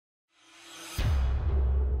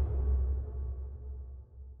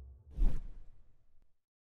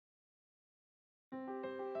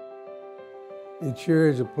It sure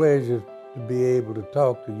is a pleasure to be able to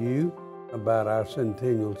talk to you about our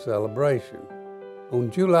Centennial celebration. On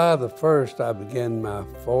July the 1st, I began my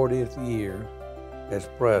 40th year as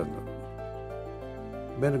president.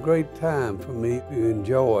 It's been a great time for me to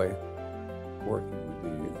enjoy working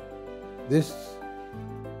with you. This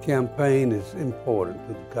campaign is important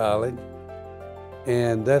to the college,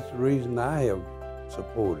 and that's the reason I have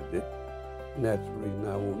supported it, and that's the reason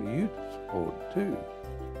I want you to support it too.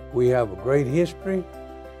 We have a great history,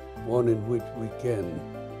 one in which we can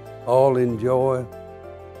all enjoy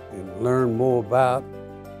and learn more about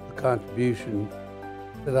the contribution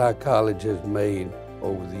that our college has made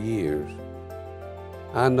over the years.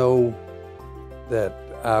 I know that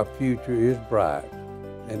our future is bright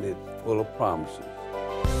and it's full of promises.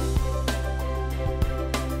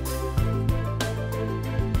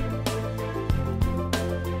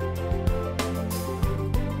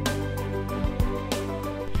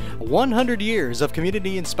 "100 years of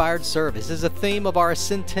community-inspired service" is a theme of our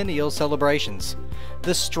Centennial celebrations.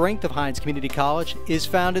 The strength of Hinds Community College is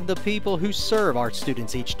found in the people who serve our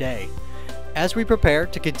students each day. As we prepare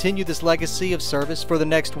to continue this legacy of service for the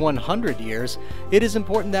next 100 years, it is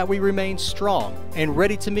important that we remain strong and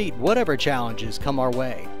ready to meet whatever challenges come our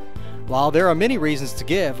way. While there are many reasons to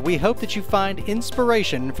give, we hope that you find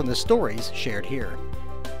inspiration from the stories shared here.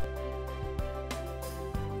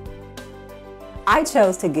 I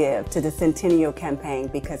chose to give to the Centennial campaign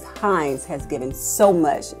because Hinds has given so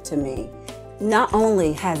much to me. Not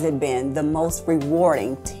only has it been the most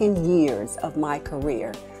rewarding 10 years of my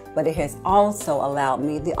career, but it has also allowed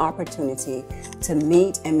me the opportunity to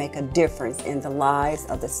meet and make a difference in the lives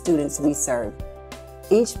of the students we serve.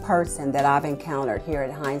 Each person that I've encountered here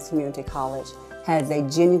at Hinds Community College has a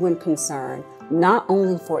genuine concern, not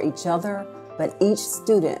only for each other, but each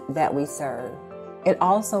student that we serve. It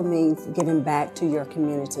also means giving back to your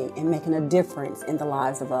community and making a difference in the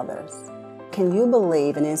lives of others. Can you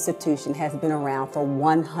believe an institution has been around for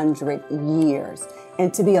 100 years?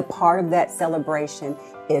 And to be a part of that celebration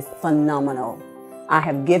is phenomenal. I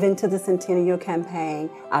have given to the Centennial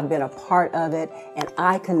campaign, I've been a part of it, and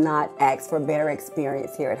I cannot ask for a better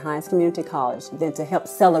experience here at Hinds Community College than to help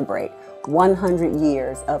celebrate 100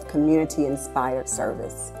 years of community-inspired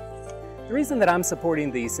service. The reason that I'm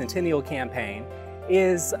supporting the Centennial campaign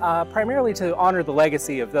is primarily to honor the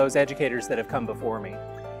legacy of those educators that have come before me.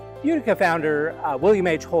 Utica founder William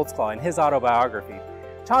H. Holtzclaw, in his autobiography,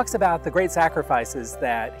 talks about the great sacrifices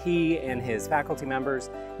that he and his faculty members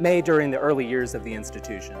made during the early years of the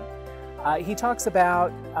institution. He talks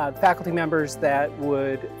about faculty members that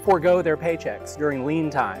would forego their paychecks during lean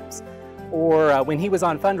times, or when he was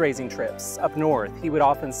on fundraising trips up north, he would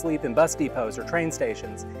often sleep in bus depots or train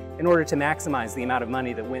stations in order to maximize the amount of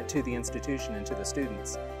money that went to the institution and to the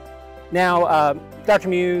students. Now, Dr.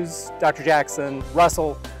 Muse, Dr. Jackson,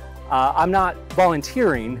 Russell, I'm not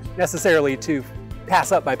volunteering necessarily to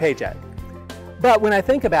pass up my paycheck. But when I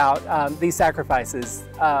think about these sacrifices,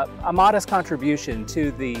 a modest contribution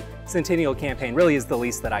to the Centennial campaign really is the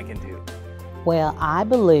least that I can do. Well, I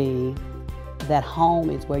believe that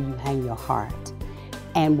home is where you hang your heart.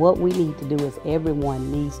 And what we need to do is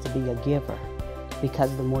everyone needs to be a giver,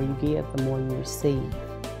 because the more you give, the more you receive.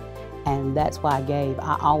 And that's why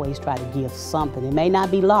I always try to give something. It may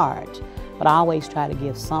not be large, but I always try to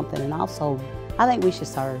give something. And also, I think we should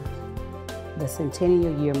serve. The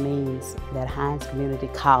Centennial year means that Hinds Community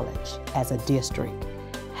College, as a district,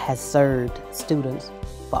 has served students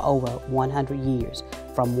for over 100 years,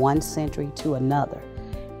 from one century to another.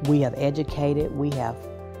 We have educated, we have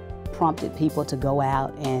prompted people to go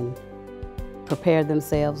out and prepare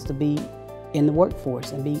themselves to be in the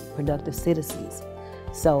workforce and be productive citizens.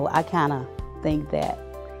 So I kind of think that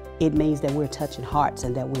it means that we're touching hearts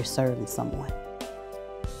and that we're serving someone.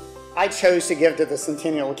 I chose to give to the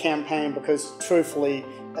Centennial campaign because, truthfully,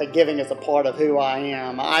 giving is a part of who I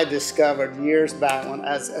am. I discovered years back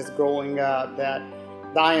as growing up that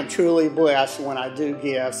I am truly blessed when I do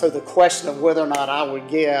give. So the question of whether or not I would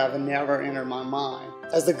give never entered my mind.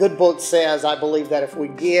 As the good book says, I believe that if we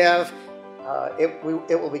give,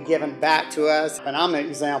 it will be given back to us. And I'm an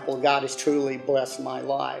example. God has truly blessed my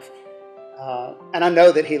life. And I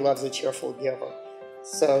know that He loves a cheerful giver.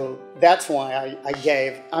 So that's why I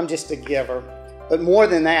gave. I'm just a giver. But more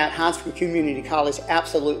than that, Hinds Community College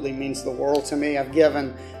absolutely means the world to me. I've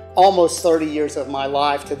given almost 30 years of my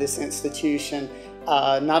life to this institution.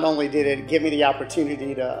 Not only did it give me the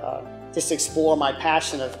opportunity to just explore my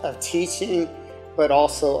passion of teaching, but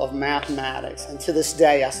also of mathematics. And to this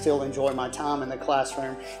day, I still enjoy my time in the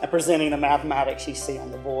classroom and presenting the mathematics you see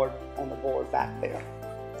on the board back there.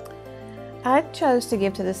 I chose to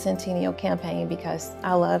give to the Centennial campaign because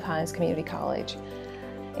I love Hinds Community College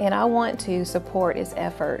and I want to support its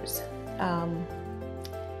efforts.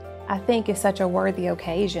 I think it's such a worthy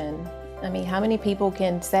occasion. I mean, how many people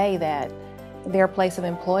can say that their place of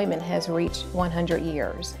employment has reached 100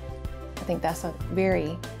 years? I think that's a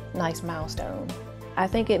very nice milestone. I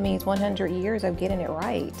think it means 100 years of getting it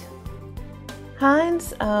right.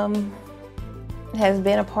 Hinds has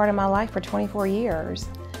been a part of my life for 24 years.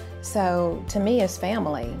 So to me, it's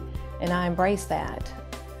family, and I embrace that.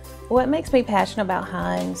 What makes me passionate about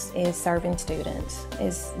Hinds is serving students,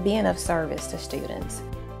 is being of service to students.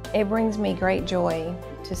 It brings me great joy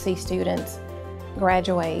to see students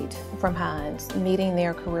graduate from Hinds, meeting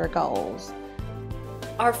their career goals.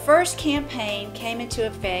 Our first campaign came into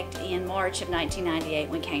effect in March of 1998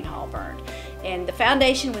 when Kane Hall burned. And the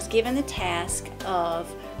foundation was given the task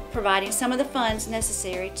of providing some of the funds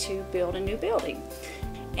necessary to build a new building.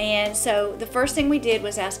 And so the first thing we did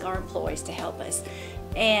was ask our employees to help us.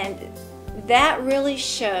 And that really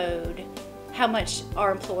showed how much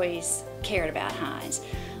our employees cared about Hinds.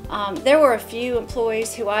 There were a few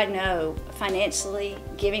employees who I know financially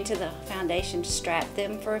giving to the foundation strapped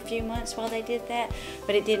them for a few months while they did that,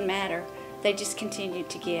 but it didn't matter. They just continued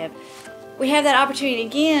to give. We have that opportunity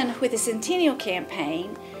again with the Centennial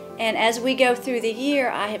campaign, and as we go through the year,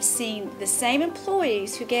 I have seen the same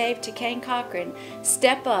employees who gave to Kane Cochran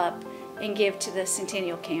step up and give to the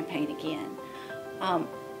Centennial campaign again.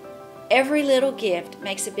 Every little gift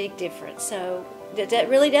makes a big difference. So that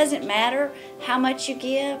really doesn't matter how much you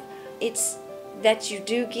give. It's that you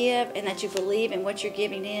do give and that you believe in what you're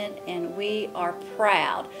giving in, and we are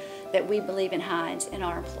proud that we believe in Hinds and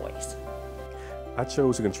our employees. I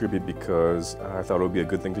chose to contribute because I thought it would be a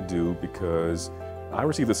good thing to do, because I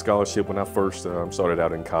received a scholarship when I first started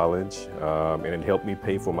out in college, and it helped me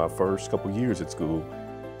pay for my first couple years at school.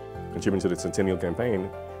 Contributing to the Centennial campaign,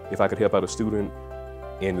 if I could help out a student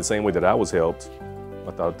in the same way that I was helped,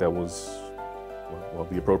 I thought that was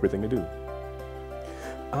the appropriate thing to do.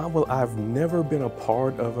 Well, I've never been a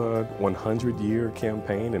part of a 100-year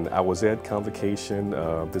campaign, and I was at convocation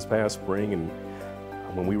this past spring, and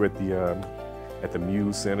when we were at the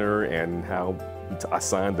Muse Center, and how I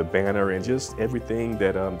signed the banner, and just everything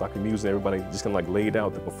that Dr. Muse and everybody just kind of like laid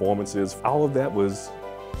out, the performances, all of that was,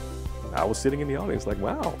 I was sitting in the audience like,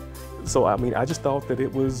 wow. So I mean, I just thought that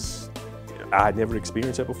it was, I had never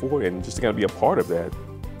experienced that before, and just to kind of be a part of that,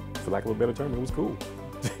 for lack of a better term, it was cool.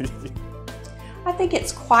 I think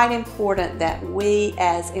it's quite important that we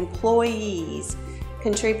as employees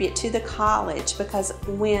contribute to the college, because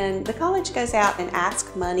when the college goes out and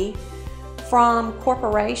asks money from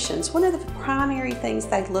corporations, one of the primary things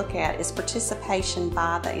they look at is participation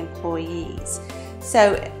by the employees.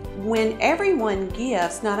 So when everyone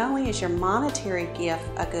gives, not only is your monetary gift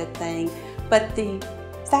a good thing, but the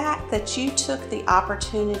fact that you took the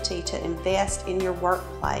opportunity to invest in your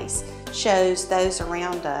workplace shows those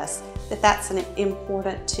around us that that's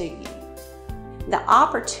important to you. The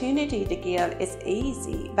opportunity to give is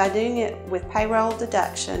easy. By doing it with payroll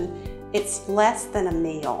deduction, it's less than a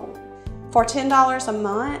meal. For $10 a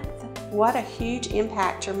month, what a huge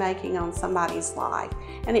impact you're making on somebody's life.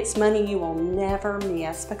 And it's money you will never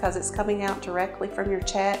miss because it's coming out directly from your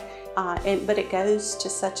check, but it goes to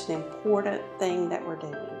such an important thing that we're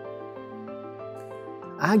doing.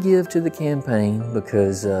 I give to the campaign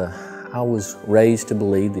because I was raised to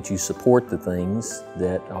believe that you support the things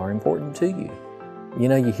that are important to you. You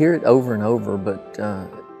know, you hear it over and over, but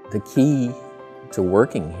the key to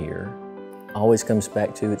working here always comes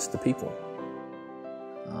back to it's the people.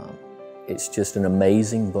 It's just an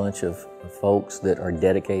amazing bunch of folks that are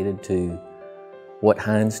dedicated to what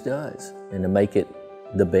Hinds does and to make it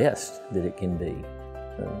the best that it can be.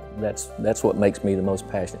 That's what makes me the most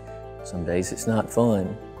passionate. Some days it's not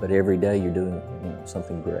fun, but every day you're doing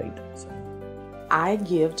something great. So. I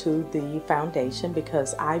give to the foundation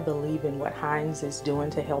because I believe in what Hinds is doing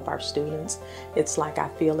to help our students. It's like I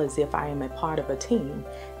feel as if I am a part of a team,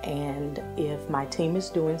 and if my team is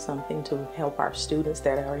doing something to help our students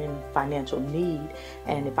that are in financial need,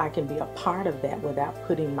 and if I can be a part of that without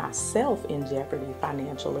putting myself in jeopardy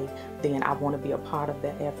financially, then I want to be a part of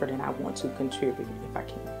that effort and I want to contribute if I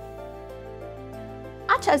can.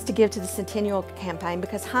 I chose to give to the Centennial campaign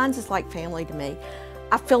because Hinds is like family to me.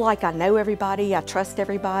 I feel like I know everybody, I trust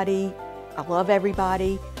everybody, I love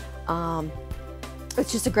everybody.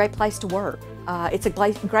 It's just a great place to work. It's a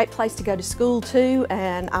great place to go to school too,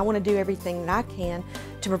 and I want to do everything that I can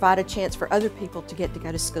to provide a chance for other people to get to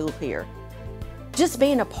go to school here. Just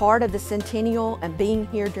being a part of the Centennial and being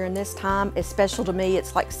here during this time is special to me.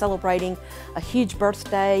 It's like celebrating a huge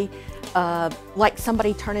birthday, like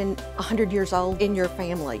somebody turning 100 years old in your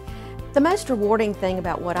family. The most rewarding thing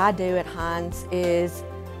about what I do at Hinds is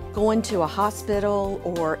going to a hospital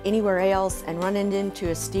or anywhere else and running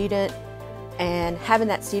into a student and having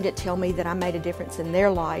that student tell me that I made a difference in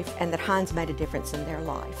their life and that Hinds made a difference in their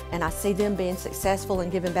life. And I see them being successful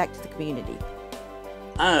and giving back to the community.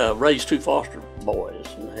 I raised 2 foster boys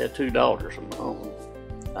and I had 2 daughters of my own.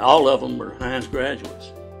 All of them were Hinds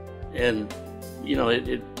graduates. And, you know,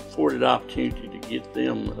 it afforded opportunity to get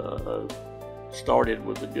them started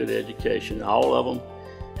with a good education. All of them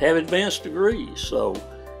have advanced degrees, so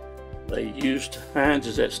they used Hinds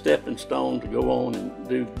as that stepping stone to go on and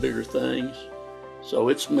do bigger things. So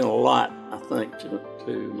it's meant a lot, I think,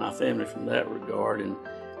 to my family from that regard, and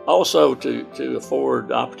also to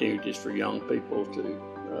afford opportunities for young people to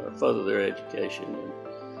further their education.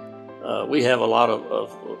 We have a lot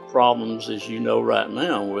of problems, as you know, right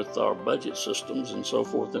now with our budget systems and so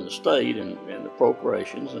forth in the state and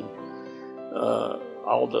appropriations and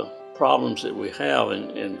all the problems that we have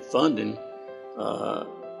in funding.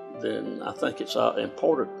 Then I think it's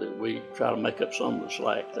important that we try to make up some of the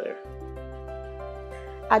slack there.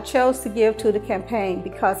 I chose to give to the campaign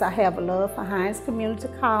because I have a love for Hinds Community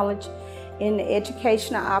College and the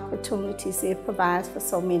educational opportunities it provides for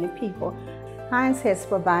so many people. Hinds has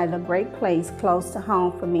provided a great place close to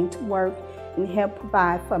home for me to work and help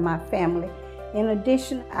provide for my family. In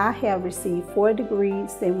addition, I have received 4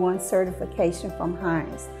 degrees and 1 certification from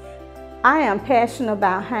Hinds. I am passionate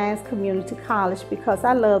about Hinds Community College because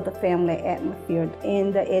I love the family atmosphere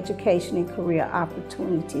and the education and career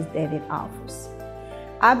opportunities that it offers.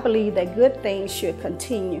 I believe that good things should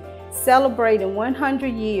continue. Celebrating 100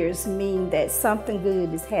 years means that something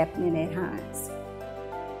good is happening at Hinds.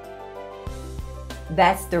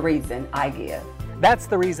 That's the reason I give. That's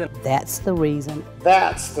the reason. That's the reason.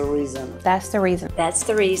 That's the reason. That's the reason. That's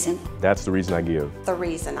the reason. That's the reason I give. The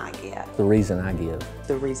reason I give. The reason I give.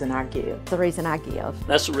 The reason I give. The reason I give.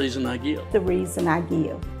 That's the reason I give. The reason I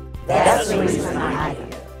give. That's the reason I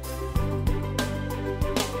give.